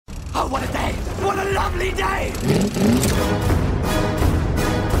Oh, what a day! What a lovely day!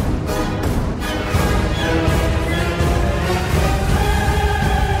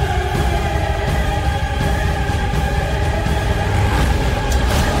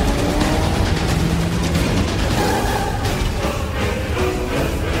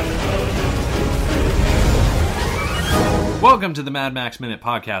 Welcome to the Mad Max Minute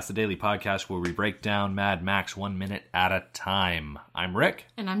Podcast, the daily podcast where we break down Mad Max 1 minute at a time. I'm Rick.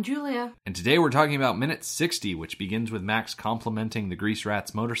 And I'm Julia. And today we're talking about minute 60, which begins with Max complimenting the Grease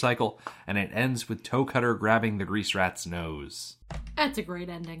Rat's motorcycle, and it ends with Toe Cutter grabbing the Grease Rat's nose. That's a great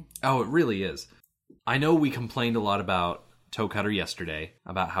ending. Oh, it really is. I know we complained a lot about Toe Cutter yesterday,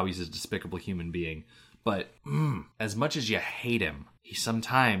 about how he's a despicable human being, but as much as you hate him, he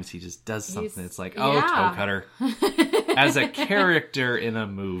just does something. It's like, oh, yeah. Toe Cutter. As a character in a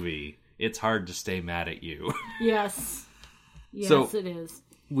movie, it's hard to stay mad at you. Yes. Yes, So- it is.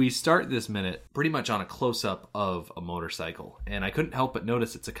 We start this minute pretty much on a close-up of a motorcycle, and I couldn't help but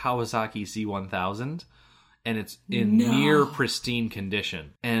notice it's a Kawasaki C1000, and it's in near pristine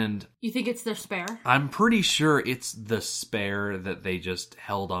condition. And You think it's their spare? I'm pretty sure it's the spare that they just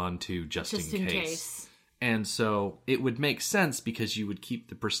held on to just in case. And so it would make sense because you would keep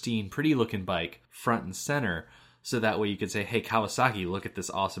the pristine, pretty-looking bike front and center, so that way you could say, hey, Kawasaki, look at this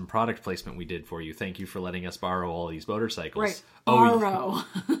awesome product placement we did for you. Thank you for letting us borrow all these motorcycles. Right. Oh,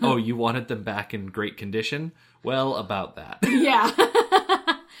 oh, you wanted them back in great condition? Well, about that. Yeah.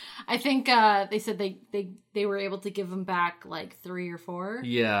 I think they said they were able to give them back like 3 or 4.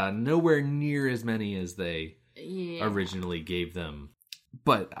 Yeah, nowhere near as many as they Yeah. originally gave them.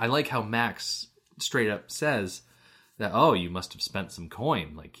 But I like how Max straight up says that, oh, you must have spent some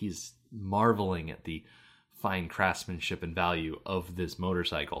coin. Like, he's marveling at the fine craftsmanship and value of this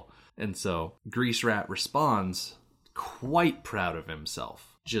motorcycle. And so Grease Rat responds quite proud of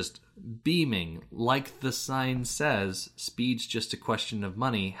himself, just beaming. Like the sign says, speed's just a question of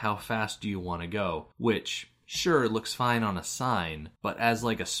money. How fast do you want to go? Which, sure, looks fine on a sign, but as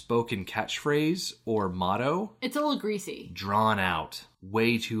like a spoken catchphrase or motto, It's a little greasy. drawn out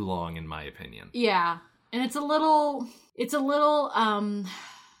way too long in my opinion. Yeah. And it's a little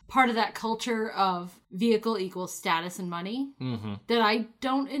part of that culture of vehicle equals status and money that I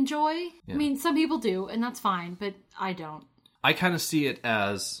don't enjoy. I mean, some people do, and that's fine, but I don't. I kind of see it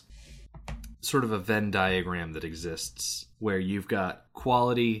as sort of a Venn diagram that exists where you've got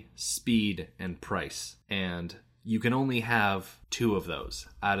quality, speed, and price. And you can only have 2 of those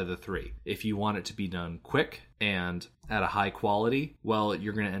out of the 3. If you want it to be done quick and at a high quality, well,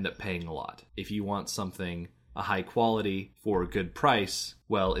 you're going to end up paying a lot. If you want something a high quality for a good price,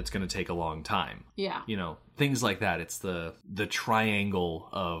 well, it's going to take a long time. Yeah. You know, things like that. It's the triangle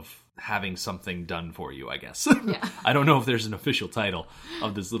of having something done for you, I guess. Yeah. I don't know if there's an official title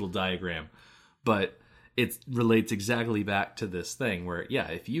of this little diagram, but it relates exactly back to this thing where, yeah,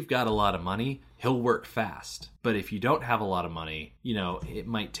 if you've got a lot of money, he'll work fast. But if you don't have a lot of money, you know, it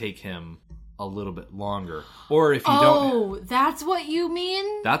might take him a little bit longer. Or if you don't... Oh, that's what you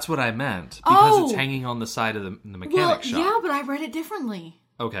mean? That's what I meant. Because Oh. it's hanging on the side of the mechanic Well, shop. yeah, but I read it differently.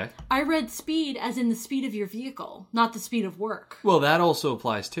 Okay. I read speed as in the speed of your vehicle, not the speed of work. Well, that also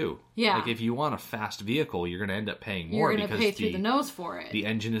applies too. Yeah. Like if you want a fast vehicle, you're going to end up paying more You're going to because pay through the nose for it. the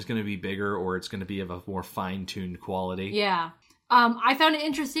engine is going to be bigger or it's going to be of a more fine-tuned quality. Yeah. I found it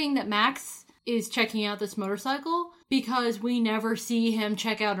interesting that Max is checking out this motorcycle because we never see him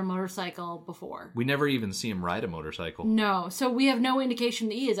check out a motorcycle before. We never even see him ride a motorcycle. No, so we have no indication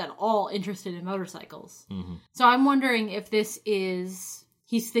that he is at all interested in motorcycles. Mm-hmm. So I'm wondering if this is...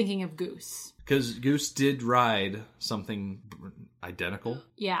 he's thinking of Goose. Because Goose did ride something identical,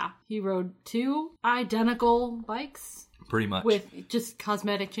 Yeah, he rode 2 identical bikes pretty much. with just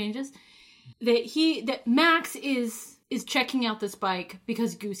cosmetic changes. That Max is checking out this bike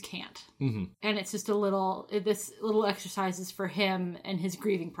because Goose can't. Mm-hmm. And it's just this little exercise is for him and his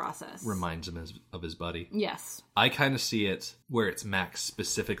grieving process. Reminds him of his buddy. Yes. I kind of see it where it's Max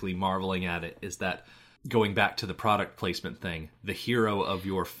specifically marveling at it is that going back to the product placement thing, the hero of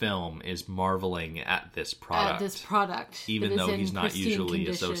your film is marveling at this product. Even that is though in he's not pristine usually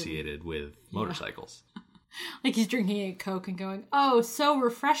condition. associated with motorcycles. Like he's drinking a Coke and going, oh, so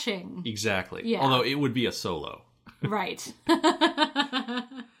refreshing. Exactly. Yeah. Although it would be a solo. Right.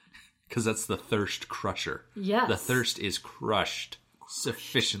 Because that's the thirst crusher. Yes. The thirst is crushed.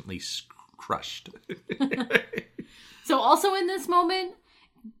 Sufficiently crushed. So also in this moment,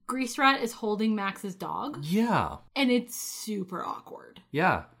 Grease Rat is holding Max's dog. Yeah. And it's super awkward.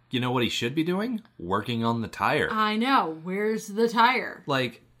 Yeah. You know what he should be doing? Working on the tire. I know. Where's the tire?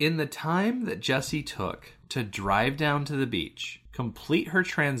 Like, in the time that Jesse took to drive down to the beach, complete her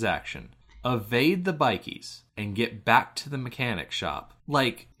transaction, evade the bikies, and get back to the mechanic shop.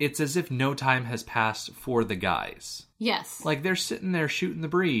 Like, it's as if no time has passed for the guys. Yes. Like, they're sitting there shooting the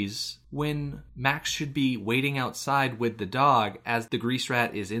breeze when Max should be waiting outside with the dog as the grease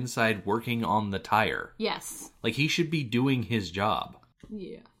rat is inside working on the tire. Yes. Like, he should be doing his job.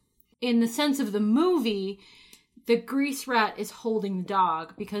 Yeah. In the sense of the movie, the grease rat is holding the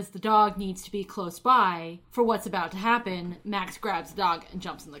dog because the dog needs to be close by for what's about to happen. Max grabs the dog and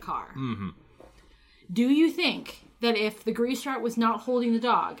jumps in the car. Mm-hmm. Do you think that if the grease rat was not holding the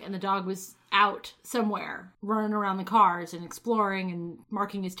dog and the dog was out somewhere running around the cars and exploring and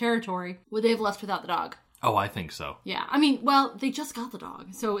marking his territory, would they have left without the dog? Oh, I think so. Yeah. I mean, well, they just got the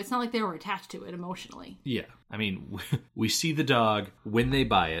dog, so it's not like they were attached to it emotionally. Yeah. I mean, we see the dog when they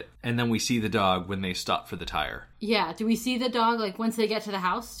buy it, and then we see the dog when they stop for the tire. Yeah. Do we see the dog, like, once they get to the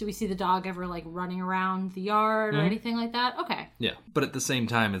house? Do we see the dog ever, like, running around the yard or anything like that? Okay. Yeah. But at the same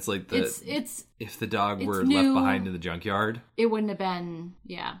time, it's like if the dog were new. left behind in the junkyard, It wouldn't have been,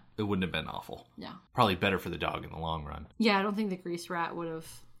 yeah. it wouldn't have been awful. Yeah. Probably better for the dog in the long run. Yeah, I don't think the grease rat would have...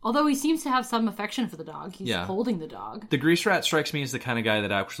 Although he seems to have some affection for the dog. He's holding the dog. The grease rat strikes me as the kind of guy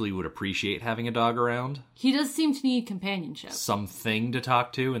that actually would appreciate having a dog around. He does seem to need companionship. Something to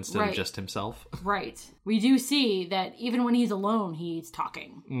talk to instead of just himself. Right. We do see that even when he's alone, he's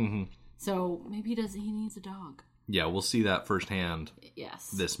talking. Mm-hmm. So maybe he needs a dog. Yeah, we'll see that firsthand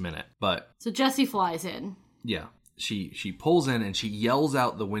this minute. But so Jessie flies in. Yeah. She pulls in and she yells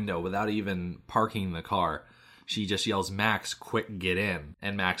out the window without even parking the car. She just yells, "Max, quick, get in."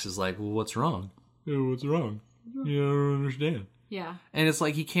 And Max is like, "Well, what's wrong?" "Yeah, what's wrong? Yeah, I don't understand." Yeah. And it's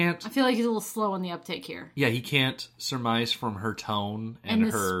like he can't... I feel like he's a little slow on the uptake here. Yeah, he can't surmise from her tone and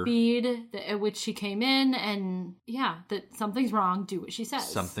the her... speed at which she came in, and that something's wrong, do what she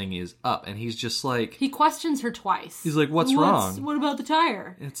says. Something is up. And he's just like... He questions her twice. He's like, what's wrong? What about the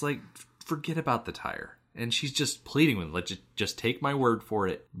tire? And it's like, forget about the tire. And she's just pleading with him, like, just take my word for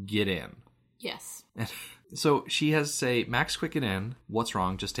it, get in. Yes. So she has to say, "Max, quick, get in. What's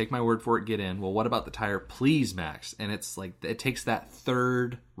wrong? Just take my word for it, get in." "Well, what about the tire? Please, Max." And it's like, it takes that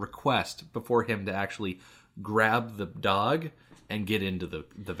third request before him to actually grab the dog and get into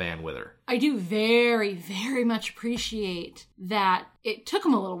the van with her. I do very, very much appreciate that it took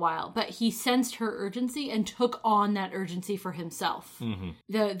him a little while, but he sensed her urgency and took on that urgency for himself.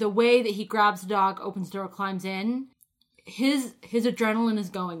 Mm-hmm. The way that he grabs the dog, opens the door, climbs in, his adrenaline is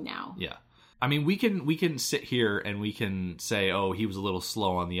going now. Yeah. I mean, we can sit here and we can say, oh, he was a little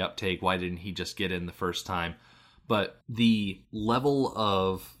slow on the uptake. Why didn't he just get in the first time? But the level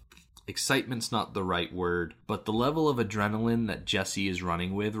of excitement's not the right word, but the level of adrenaline that Jessie is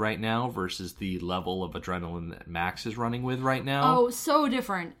running with right now versus the level of adrenaline that Max is running with right now. Oh, so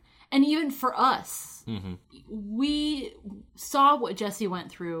different. And even for us, we saw what Jessie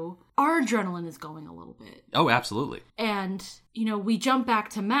went through. Our adrenaline is going a little bit. Oh, absolutely. And, we jump back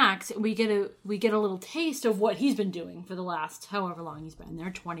to Max and we get a little taste of what he's been doing for the last however long he's been there,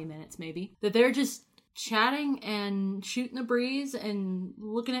 20 minutes maybe. That they're just chatting and shooting the breeze and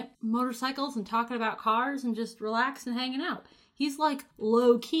looking at motorcycles and talking about cars and just relaxing and hanging out. He's like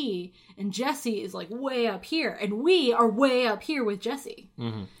low key and Jessie is like way up here and we are way up here with Jessie.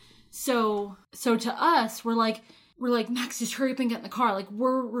 Mm-hmm. So to us, we're like, Max, just hurry up and get in the car. Like,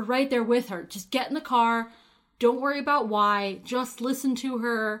 we're right there with her. Just get in the car. Don't worry about why. Just listen to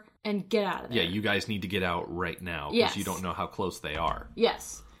her and get out of there. Yeah, you guys need to get out right now because you don't know how close they are.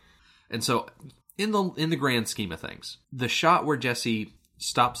 Yes. And so, in the grand scheme of things, the shot where Jessie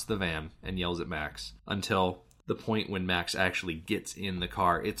stops the van and yells at Max until the point when Max actually gets in the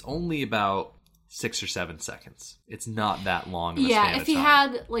car, it's only about 6 or 7 seconds. It's not that long of a span of time. Yeah, if he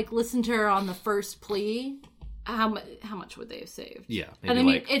had listened to her on the first plea, how much would they have saved? Yeah,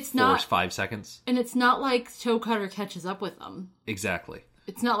 maybe it's 4 or 5 seconds. And it's not like Toe Cutter catches up with them. Exactly.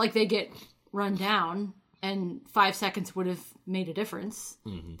 It's not like they get run down and 5 seconds would have made a difference.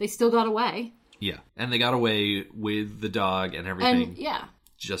 Mm-hmm. They still got away. Yeah, and they got away with the dog and everything. And,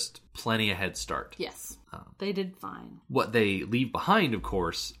 just plenty of head start. Yes, they did fine. What they leave behind, of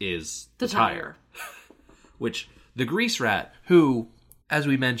course, is the tire. Which, the grease rat, who, as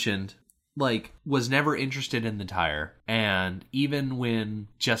we mentioned, was never interested in the tire. And even when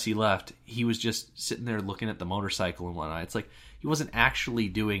Jessie left, he was just sitting there looking at the motorcycle and whatnot. It's like, he wasn't actually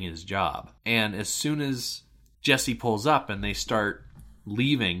doing his job. And as soon as Jessie pulls up and they start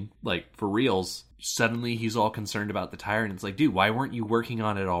leaving, for reals, suddenly he's all concerned about the tire, and it's like, dude, why weren't you working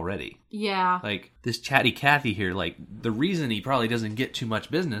on it already? Yeah. This chatty Cathy here, the reason he probably doesn't get too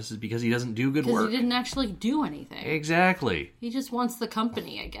much business is because he doesn't do good work. Because he didn't actually do anything. Exactly. He just wants the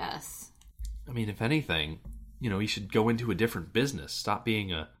company, I guess. I mean, if anything, he should go into a different business. Stop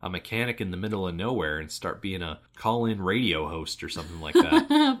being a mechanic in the middle of nowhere and start being a call-in radio host or something like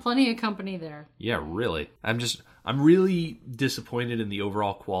that. Plenty of company there. Yeah, really. I'm really disappointed in the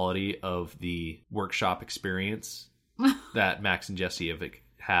overall quality of the workshop experience that Max and Jesse have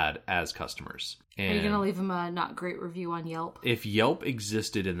had as customers. And are you going to leave him a not great review on Yelp? if Yelp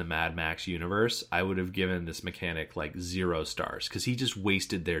existed in the Mad Max universe, I would have given this mechanic like 0 stars because he just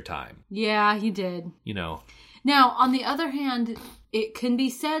wasted their time. Yeah, he did. Now, on the other hand, it can be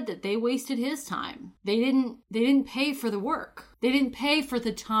said that they wasted his time. They didn't pay for the work. They didn't pay for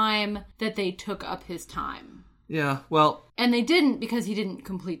the time that they took up his time. Yeah, well... And they didn't because he didn't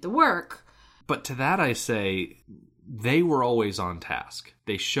complete the work. But to that I say, they were always on task.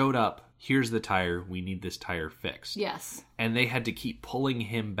 They showed up, here's the tire, we need this tire fixed. Yes. And they had to keep pulling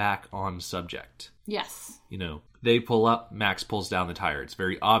him back on subject. Yes. They pull up, Max pulls down the tire. It's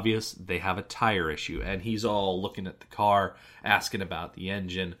very obvious they have a tire issue. And he's all looking at the car, asking about the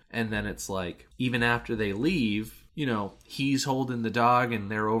engine. And then it's like, even after they leave, he's holding the dog and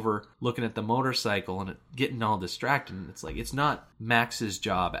they're over looking at the motorcycle and getting all distracted. And it's like, it's not Max's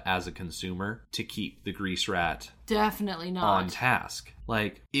job as a consumer to keep the grease rat definitely not on task.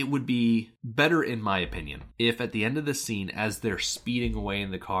 Like, it would be better, in my opinion, if at the end of the scene, as they're speeding away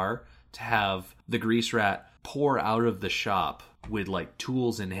in the car, to have the grease rat pour out of the shop with like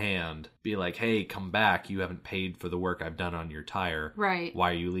tools in hand, be like, hey, come back, you haven't paid for the work I've done on your tire. Right.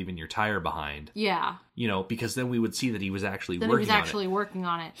 Why are you leaving your tire behind? Yeah. Because then we would see that he was actually working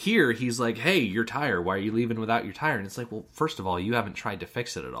on it. Here, he's like, hey, your tire, why are you leaving without your tire? And it's like, well, first of all, you haven't tried to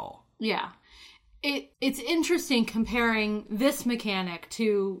fix it at all. Yeah. It's interesting comparing this mechanic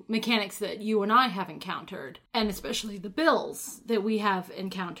to mechanics that you and I have encountered, and especially the bills that we have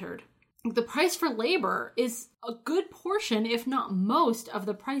encountered. The price for labor is a good portion, if not most, of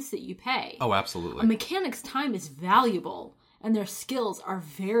the price that you pay. Oh, absolutely. A mechanic's time is valuable, and their skills are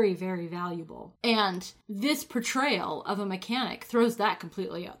very, very valuable. And this portrayal of a mechanic throws that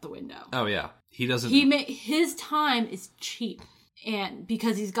completely out the window. Oh, yeah. He doesn't... His time is cheap, and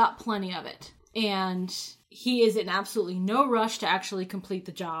because he's got plenty of it. And he is in absolutely no rush to actually complete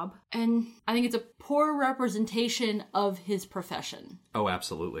the job. And I think it's a poor representation of his profession. Oh,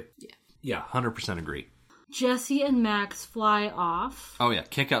 absolutely. Yeah. Yeah, 100% agree. Jesse and Max fly off. Oh, yeah.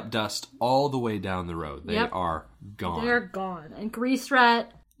 Kick up dust all the way down the road. They are gone. They're gone. And Grease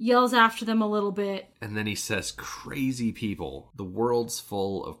Rat yells after them a little bit. And then he says, crazy people. The world's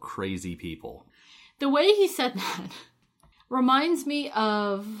full of crazy people. The way he said that reminds me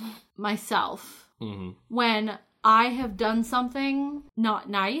of myself. Mm-hmm. When I have done something not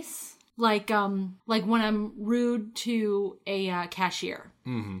nice. Like when I'm rude to a cashier.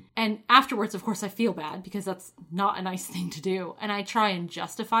 Mm-hmm. And afterwards, of course, I feel bad because that's not a nice thing to do. And I try and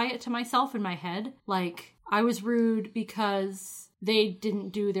justify it to myself in my head. Like, I was rude because they didn't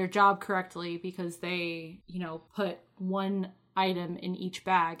do their job correctly because they, put one item in each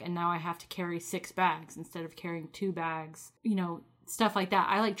bag. And now I have to carry 6 bags instead of carrying 2 bags. Stuff like that.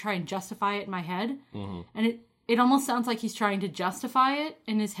 I try and justify it in my head. Mm-hmm. And it almost sounds like he's trying to justify it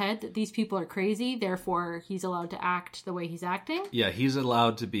in his head that these people are crazy, therefore he's allowed to act the way he's acting. Yeah, he's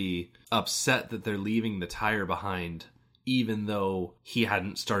allowed to be upset that they're leaving the tire behind, even though he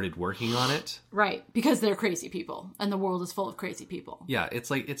hadn't started working on it. Right, because they're crazy people, and the world is full of crazy people. Yeah,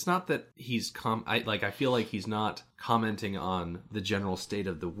 it's not that he's I feel like he's not commenting on the general state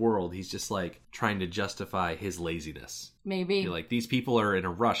of the world. He's just trying to justify his laziness. Maybe. These people are in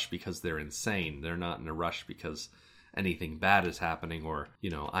a rush because they're insane. They're not in a rush because anything bad is happening or,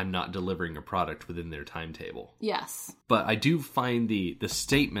 I'm not delivering a product within their timetable. Yes. But I do find the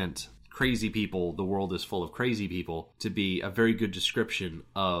statement, crazy people, the world is full of crazy people, to be a very good description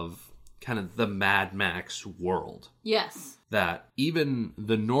of kind of the Mad Max world. Yes. That even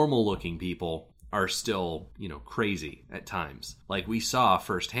the normal looking people are still, crazy at times. Like we saw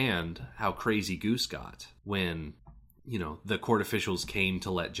firsthand how crazy Goose got when, the court officials came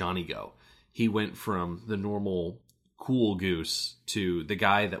to let Johnny go. He went from the normal cool Goose to the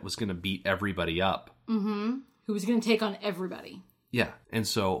guy that was going to beat everybody up. Mm-hmm. Who was going to take on everybody. Yeah, and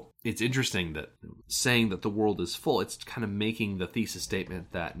so it's interesting that saying that the world is full, it's kind of making the thesis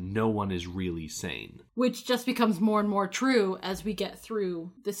statement that no one is really sane. Which just becomes more and more true as we get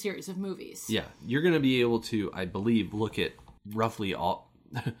through the series of movies. Yeah, you're going to be able to, I believe, look at roughly all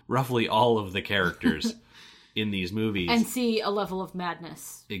of the characters in these movies. And see a level of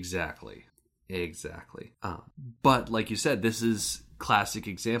madness. Exactly. But like you said, this is classic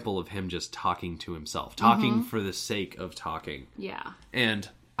example of him just talking to himself, talking for the sake of talking. Yeah. And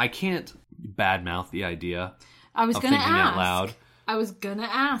I can't badmouth the idea I was of gonna thinking ask. out loud, I was gonna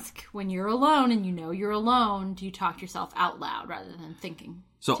ask, when you're alone and you know you're alone, do you talk to yourself out loud rather than thinking?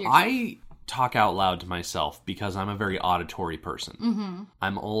 So to yourself? I talk out loud to myself because I'm a very auditory person. Mm-hmm.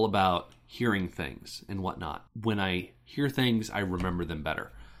 I'm all about hearing things and whatnot. When I hear things, I remember them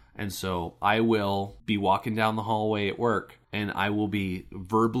better. And so I will be walking down the hallway at work and I will be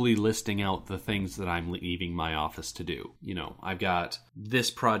verbally listing out the things that I'm leaving my office to do. You know, I've got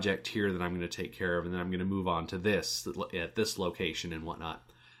this project here that I'm going to take care of, and then I'm going to move on to this at this location and whatnot.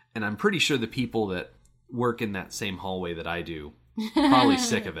 And I'm pretty sure the people that work in that same hallway that I do probably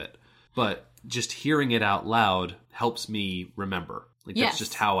sick of it. But just hearing it out loud helps me remember. Like, Yes. that's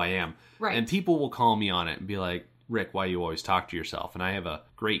just how I am. Right. And people will call me on it and be like, Rick, why do you always talk to yourself? And I have a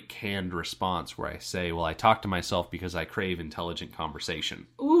great canned response where I say, well, I talk to myself because I crave intelligent conversation.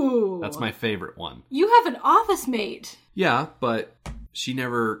 Ooh. That's my favorite one. You have an office mate. Yeah, but she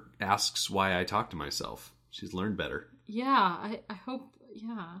never asks why I talk to myself. She's learned better. Yeah, I hope,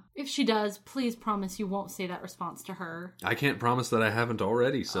 yeah. If she does, please promise you won't say that response to her. I can't promise that I haven't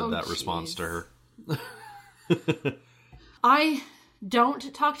already said Oh, that response to her. I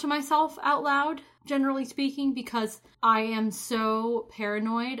don't talk to myself out loud, generally speaking, because I am so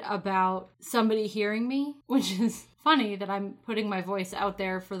paranoid about somebody hearing me, which is funny that I'm putting my voice out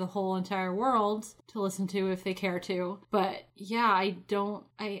there for the whole entire world to listen to if they care to. But yeah, I don't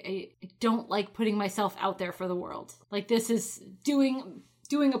like putting myself out there for the world. Like, this is doing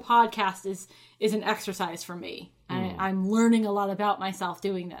a podcast is an exercise for me. I'm learning a lot about myself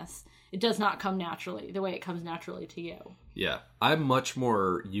doing this. It does not come naturally the way it comes naturally to you. Yeah, I'm much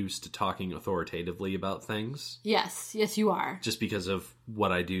more used to talking authoritatively about things. Yes, you are. Just because of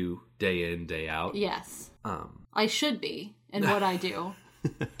what I do day in, day out. Yes. I should be in what I do.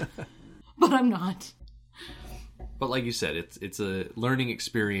 But I'm not. But like you said, it's a learning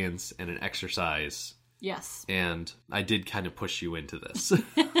experience and an exercise. Yes. And I did kind of push you into this.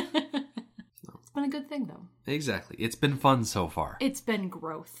 It's been a good thing, though. Exactly. It's been fun so far. It's been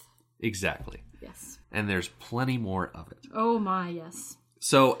growth. Exactly. Yes. And there's plenty more of it. Oh my, yes.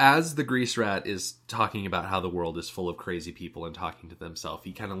 So as the grease rat is talking about how the world is full of crazy people and talking to themselves,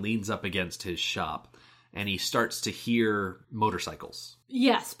 he kind of leans up against his shop and he starts to hear motorcycles.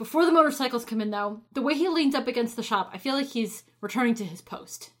 Yes, before the motorcycles come in, though, the way he leans up against the shop, I feel like he's returning to his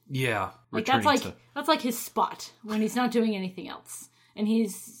post. Yeah. Like, that's like his spot when he's not doing anything else. And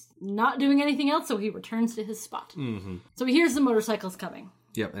he's not doing anything else, so he returns to his spot. Mm-hmm. So he hears the motorcycles coming.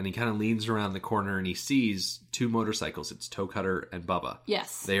 Yep, and he kind of leans around the corner and he sees two motorcycles. It's Toe Cutter and Bubba.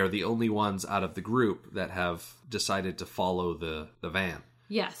 Yes. They are the only ones out of the group that have decided to follow the van.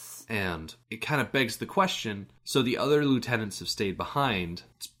 Yes. And it kind of begs the question, so the other lieutenants have stayed behind.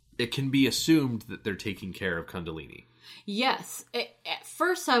 It can be assumed that they're taking care of Kundalini. Yes. At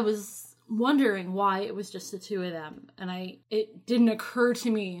first I was wondering why it was just the two of them. And it didn't occur to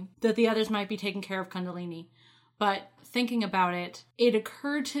me that the others might be taking care of Kundalini. But thinking about it, it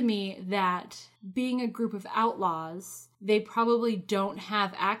occurred to me that being a group of outlaws, they probably don't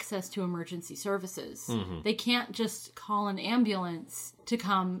have access to emergency services. Mm-hmm. They can't just call an ambulance to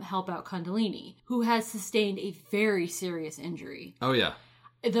come help out Kundalini, who has sustained a very serious injury. Oh, yeah.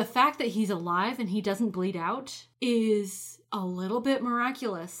 The fact that he's alive and he doesn't bleed out is a little bit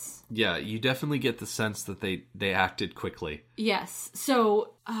miraculous. Yeah, you definitely get the sense that they acted quickly. Yes.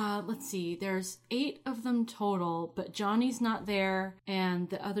 So, let's see. There's 8 of them total, but Johnny's not there, and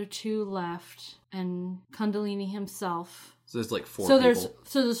the other 2 left, and Kundalini himself. So there's like 4 people.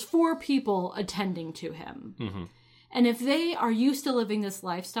 There's 4 people attending to him. Mm-hmm. And if they are used to living this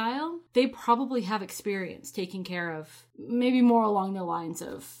lifestyle, they probably have experience taking care of maybe more along the lines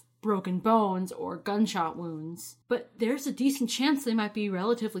of broken bones or gunshot wounds. But there's a decent chance they might be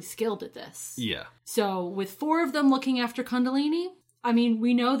relatively skilled at this. Yeah. So with 4 of them looking after Kundalini, I mean,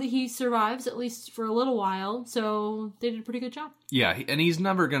 we know that he survives at least for a little while, so they did a pretty good job. Yeah, and he's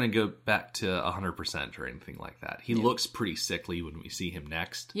never going to go back to 100% or anything like that. He looks pretty sickly when we see him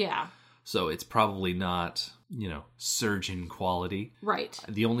next. Yeah. So it's probably not, surgeon quality. Right.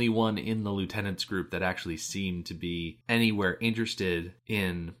 The only one in the lieutenant's group that actually seemed to be anywhere interested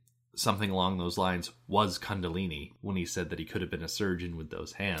in something along those lines was Kundalini, when he said that he could have been a surgeon with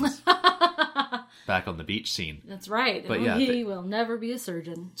those hands back on the beach scene. That's right. But he will never be a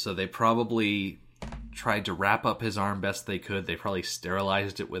surgeon. So they probably tried to wrap up his arm best they could. They probably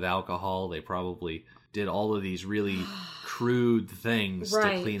sterilized it with alcohol. They probably did all of these really crude things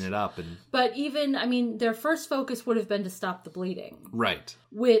to clean it up. But their first focus would have been to stop the bleeding. Right.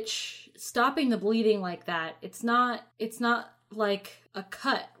 Which, stopping the bleeding like that, it's not like a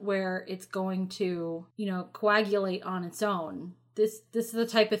cut where it's going to, coagulate on its own. This is the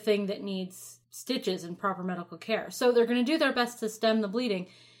type of thing that needs stitches and proper medical care. So they're going to do their best to stem the bleeding.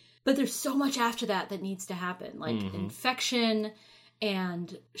 But there's so much after that needs to happen, like infection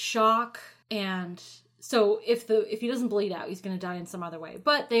and shock. And so if he doesn't bleed out, he's going to die in some other way.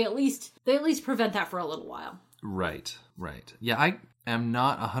 But they at least prevent that for a little while. Right. Yeah, I am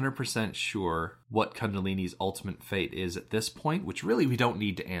not 100% sure what Kundalini's ultimate fate is at this point, which really we don't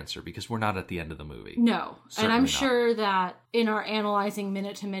need to answer because we're not at the end of the movie. No. Certainly and I'm not. sure that in our analyzing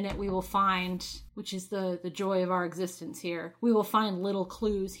minute to minute, we will find, which is the joy of our existence here, we will find little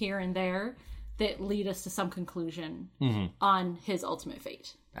clues here and there that lead us to some conclusion on his ultimate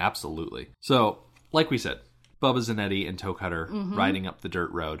fate. Absolutely. So, like we said, Bubba Zanetti and Toe Cutter riding up the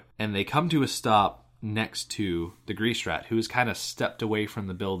dirt road, and they come to a stop next to the Grease Rat, who has kind of stepped away from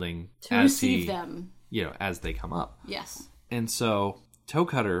the building To receive them. As they come up. Yes. And so Toe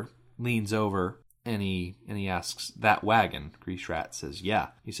Cutter leans over and he asks, that wagon? Grease Rat says, yeah.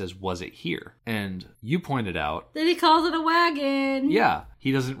 He says, was it here? And you pointed out Then he calls it a wagon. yeah,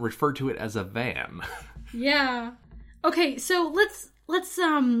 he doesn't refer to it as a van. Yeah. Okay, so let's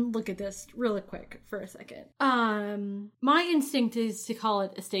look at this really quick for a second. My instinct is to call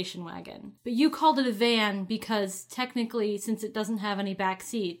it a station wagon, but you called it a van because technically, since it doesn't have any back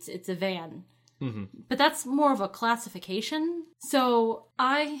seats, it's a van. But that's more of a classification. So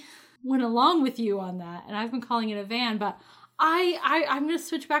I went along with you on that, and I've been calling it a van, but I'm going to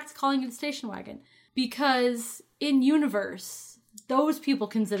switch back to calling it a station wagon because in universe, those people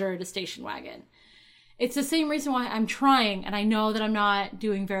consider it a station wagon. It's the same reason why I'm trying, and I know that I'm not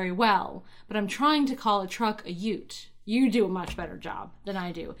doing very well, but I'm trying to call a truck a ute. You do a much better job than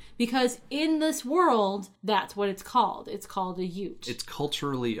I do. Because in this world, that's what it's called. It's called a ute. It's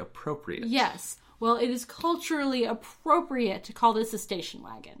culturally appropriate. Yes. Well, it is culturally appropriate to call this a station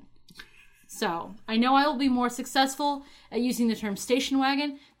wagon. So, I know I will be more successful at using the term station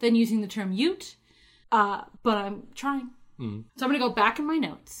wagon than using the term ute, but I'm trying. So I'm going to go back in my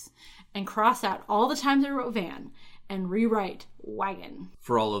notes and cross out all the times I wrote van and rewrite wagon.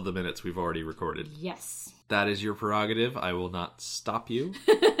 For all of the minutes we've already recorded. Yes. That is your prerogative. I will not stop you.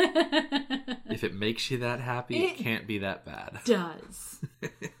 If it makes you that happy, it can't be that bad. Does.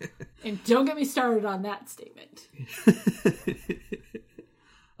 And don't get me started on that statement.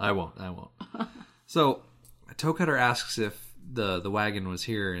 I won't. So, Toe Cutter asks if the wagon was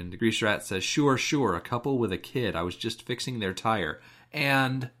here, and the Grease Rat says, sure, a couple with a kid. I was just fixing their tire.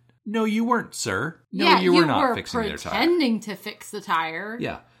 And... no, you weren't, sir. No, you were not fixing their tire. Pretending to fix the tire.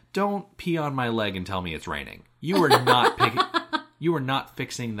 Yeah. Don't pee on my leg and tell me it's raining. You were not you were not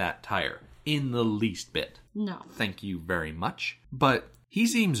fixing that tire in the least bit. No. Thank you very much. But he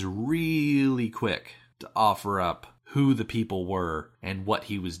seems really quick to offer up who the people were and what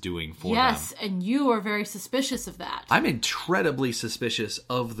he was doing for them. Yes, and you are very suspicious of that. I'm incredibly suspicious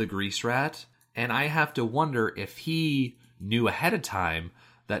of the Grease Rat, and I have to wonder if he knew ahead of time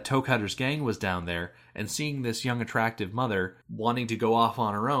that Toe Cutter's gang was down there, and seeing this young attractive mother wanting to go off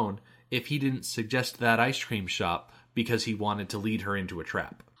on her own, if he didn't suggest that ice cream shop because he wanted to lead her into a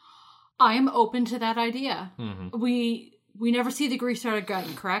trap. I am open to that idea. Mm-hmm. We never see the Grease Rat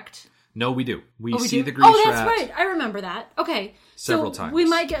again, correct? No, we do. We see do? the Grease Rat. Oh, that's right. I remember that. Okay. Several times. We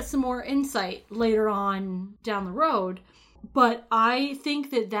might get some more insight later on down the road, but I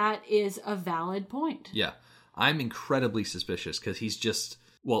think that is a valid point. Yeah. I'm incredibly suspicious because he's just...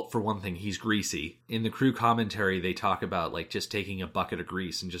 well, for one thing, he's greasy. In the crew commentary, they talk about like just taking a bucket of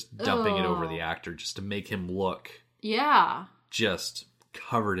grease and just dumping it over the actor just to make him look just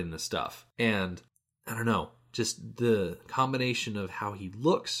covered in the stuff. And I don't know, just the combination of how he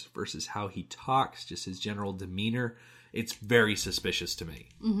looks versus how he talks, just his general demeanor, it's very suspicious to me.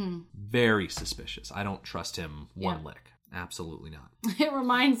 Mm-hmm. Very suspicious. I don't trust him one lick. Absolutely not. It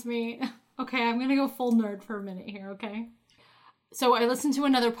reminds me... okay, I'm going to go full nerd for a minute here, okay? So I listened to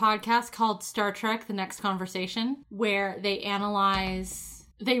another podcast called Star Trek, The Next Conversation, where they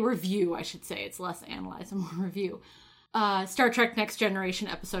review, I should say. It's less analyze and more review. Star Trek Next Generation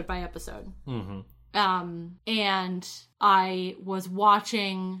episode by episode. Mm-hmm. And I was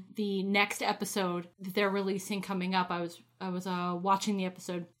watching the next episode that they're releasing coming up. I was watching the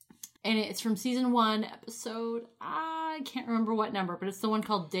episode, and it's from season 1, episode, I can't remember what number, but it's the one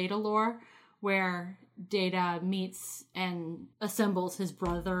called Data Lore, where Data meets and assembles his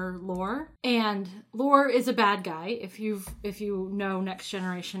brother Lore. And Lore is a bad guy. If you know Next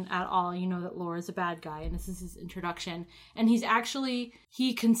Generation at all, you know that Lore is a bad guy, and this is his introduction. And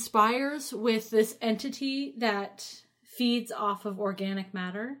he conspires with this entity that feeds off of organic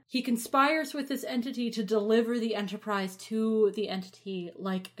matter. He conspires with this entity to deliver the Enterprise to the entity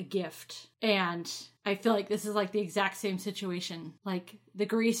like a gift. And I feel like this is like the exact same situation. Like, the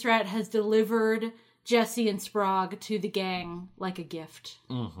Grease Rat has delivered Jesse and Sprague to the gang like a gift.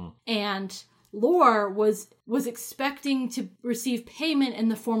 Mm-hmm. And Lore was expecting to receive payment in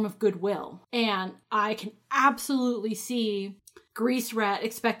the form of goodwill. And I can absolutely see Grease Rat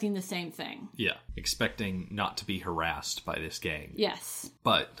expecting the same thing. Yeah, expecting not to be harassed by this gang. Yes.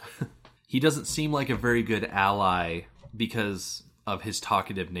 But he doesn't seem like a very good ally because of his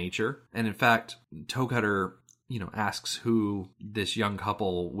talkative nature. And in fact, Toe Cutter, asks who this young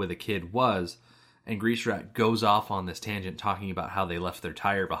couple with a kid was, and Grease Rat goes off on this tangent talking about how they left their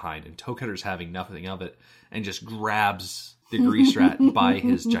tire behind, and Toe Cutter's having nothing of it and just grabs the Grease Rat by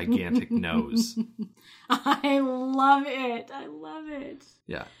his gigantic nose. I love it. I love it.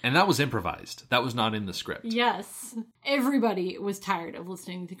 Yeah, and that was improvised. That was not in the script. Yes. Everybody was tired of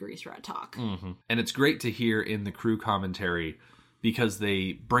listening to Grease Rat talk. Mm-hmm. And it's great to hear in the crew commentary because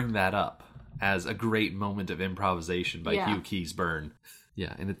they bring that up as a great moment of improvisation by Hugh Keys-Byrne.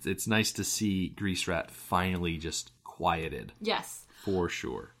 Yeah, and it's nice to see Grease Rat finally just quieted. Yes. For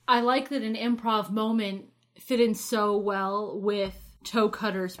sure. I like that an improv moment fit in so well with Toe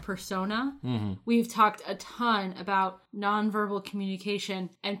Cutter's persona. Mm-hmm. We've talked a ton about nonverbal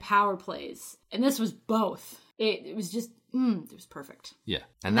communication and power plays. And this was both. It was just, it was perfect. Yeah.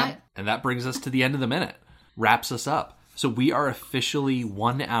 And that brings us to the end of the minute. Wraps us up. So we are officially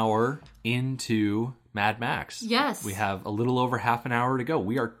 1 hour into Mad Max. Yes. We have a little over half an hour to go.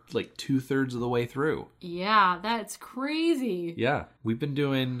 We are like 2/3 of the way through. Yeah, that's crazy. Yeah. We've been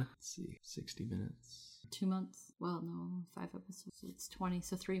doing, 60 minutes. 2 months. Well, no, 5 episodes. So it's 20,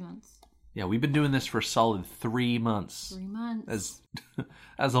 so 3 months. Yeah, we've been doing this for a solid 3 months. 3 months.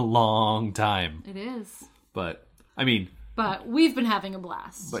 As a long time. It is. But, I mean... But we've been having a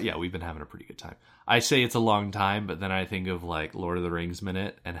blast. But yeah, we've been having a pretty good time. I say it's a long time, but then I think of like Lord of the Rings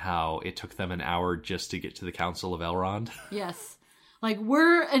minute and how it took them an hour just to get to the Council of Elrond. Yes. Like,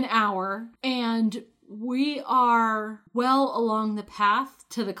 we're an hour and we are well along the path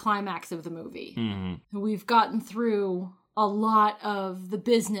to the climax of the movie. Mm-hmm. We've gotten through a lot of the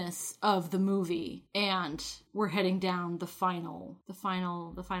business of the movie and we're heading down the final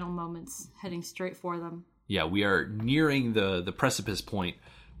moments, heading straight for them. Yeah, we are nearing the precipice point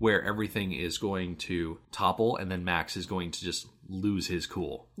where everything is going to topple and then Max is going to just lose his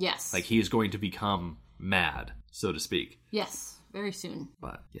cool. Yes. Like, he is going to become mad, so to speak. Yes, very soon.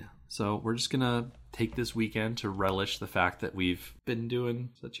 But, yeah. So, we're just going to take this weekend to relish the fact that we've been doing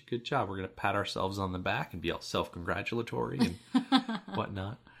such a good job. We're going to pat ourselves on the back and be all self-congratulatory and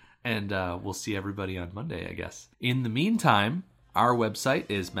whatnot. And we'll see everybody on Monday, I guess. In the meantime... Our website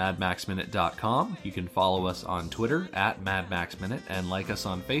is madmaxminute.com. You can follow us on Twitter at madmaxminute and like us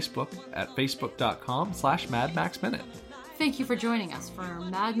on Facebook at facebook.com/madmaxminute. Thank you for joining us for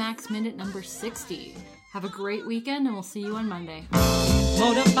Mad Max Minute number 60. Have a great weekend and we'll see you on Monday.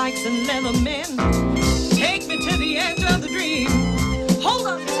 Motorbikes and leather men, take me to the edge of the dream. Hold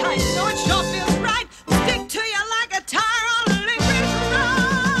on tight, North Shore.